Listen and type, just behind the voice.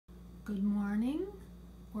Good morning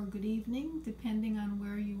or good evening, depending on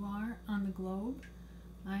where you are on the globe.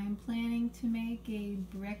 I am planning to make a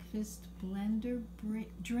breakfast blender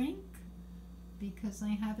drink because I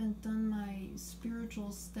haven't done my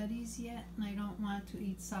spiritual studies yet, and I don't want to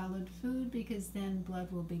eat solid food because then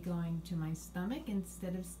blood will be going to my stomach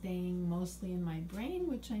instead of staying mostly in my brain,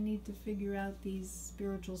 which I need to figure out these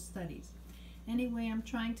spiritual studies. Anyway, I'm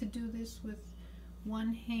trying to do this with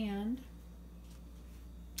one hand.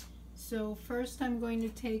 So first I'm going to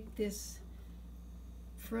take this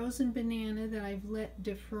frozen banana that I've let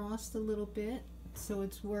defrost a little bit so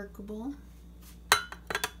it's workable.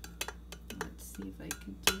 Let's see if I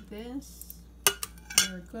can do this.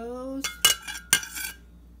 There it goes.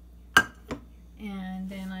 And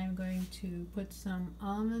then I'm going to put some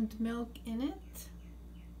almond milk in it.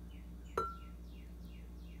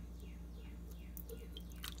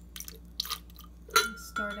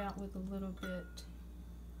 Start out with a little bit.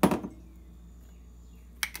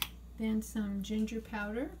 Then some ginger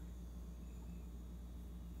powder.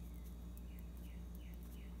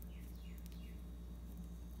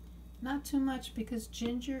 Not too much because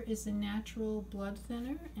ginger is a natural blood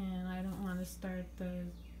thinner and I don't want to start the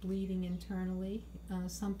bleeding internally.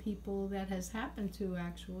 Some people that has happened to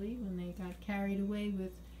actually when they got carried away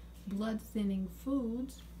with blood thinning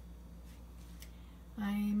foods. I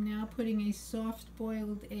am now putting a soft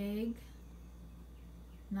boiled egg,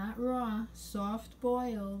 not raw, soft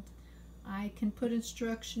boiled. I can put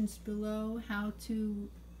instructions below how to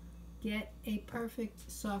get a perfect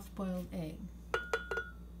soft boiled egg.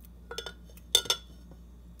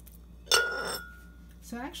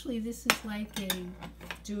 So actually this is like a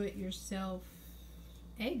do-it-yourself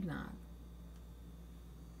eggnog.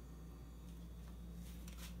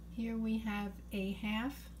 Here we have a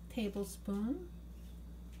half tablespoon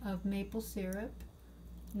of maple syrup,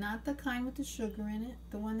 not the kind with the sugar in it,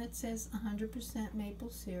 the one that says 100%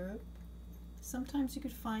 maple syrup. Sometimes you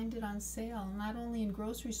could find it on sale, not only in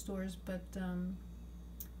grocery stores, but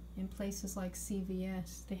in places like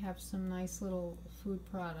CVS. They have some nice little food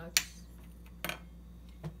products.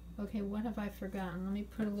 Okay, what have I forgotten? Let me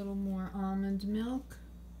put a little more almond milk.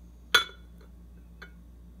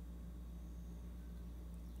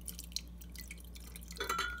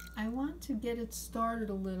 I want to get it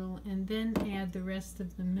started a little and then add the rest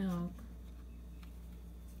of the milk.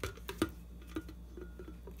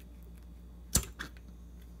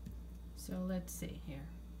 So let's see here.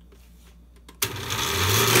 I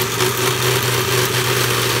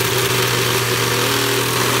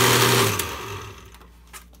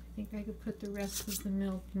think I could put the rest of the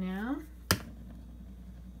milk now.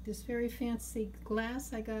 This very fancy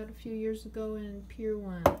glass I got a few years ago in Pier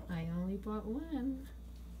 1. I only bought one.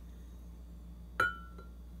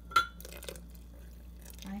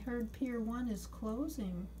 I heard Pier 1 is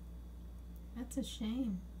closing. That's a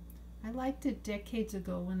shame. I liked it decades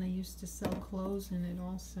ago when they used to sell clothes in it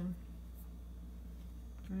also.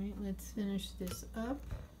 Alright, let's finish this up.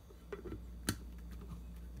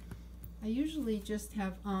 I usually just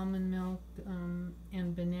have almond milk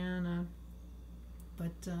and banana,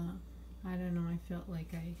 but I don't know, I felt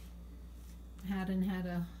like I hadn't had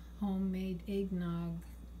a homemade eggnog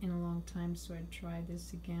in a long time, so I'd try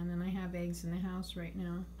this again. And I have eggs in the house right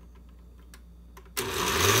now.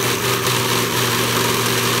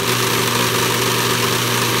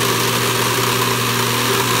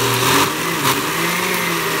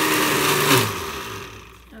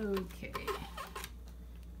 Okay.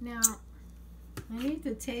 Now, I need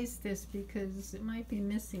to taste this because it might be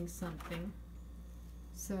missing something.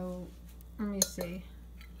 So, let me see.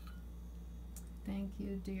 Thank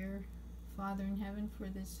you, dear Father in heaven, for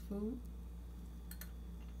this food.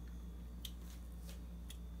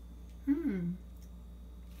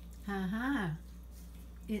 Haha.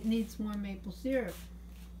 It needs more maple syrup.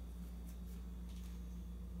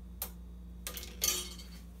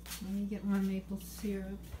 Let me get more maple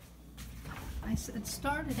syrup. It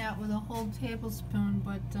started out with a whole tablespoon,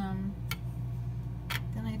 but then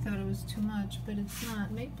I thought it was too much, but it's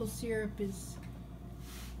not. Maple syrup is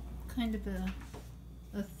kind of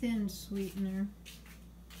a thin sweetener.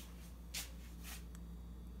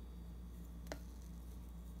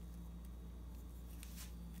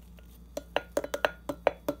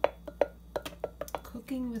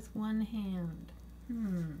 Cooking with one hand.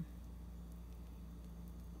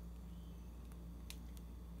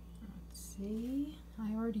 Let's see.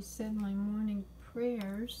 I already said my morning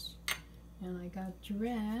prayers and I got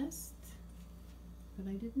dressed, but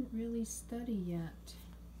I didn't really study yet.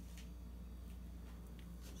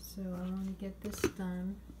 So I want to get this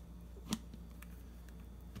done.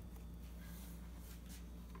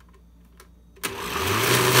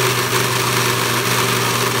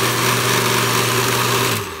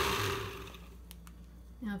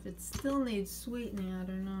 made sweetening. I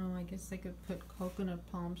don't know. I guess I could put coconut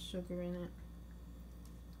palm sugar in it.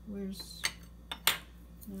 Where's...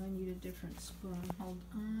 Now I need a different spoon. Hold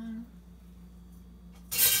on.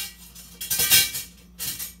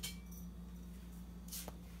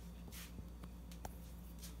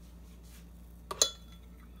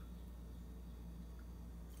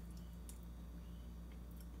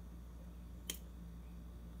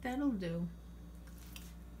 That'll do.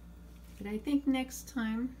 But I think next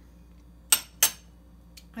time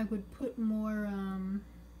I would put more,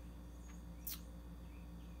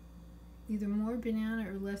 either more banana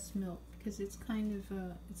or less milk, because it's kind of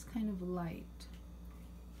light.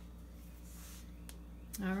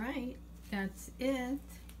 All right, that's it.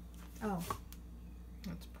 Oh,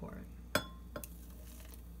 let's pour it.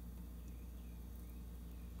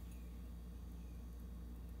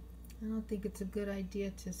 I don't think it's a good idea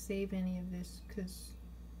to save any of this because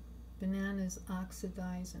bananas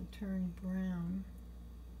oxidize and turn brown.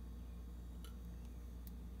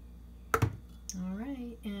 All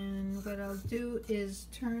right, and what I'll do is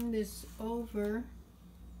turn this over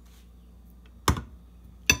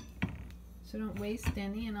so don't waste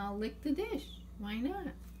any, and I'll lick the dish. Why not?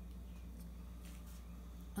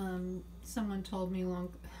 Someone told me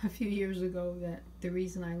a few years ago that the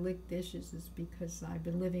reason I lick dishes is because I've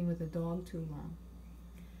been living with a dog too long.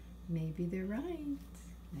 Maybe they're right.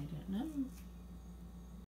 I don't know.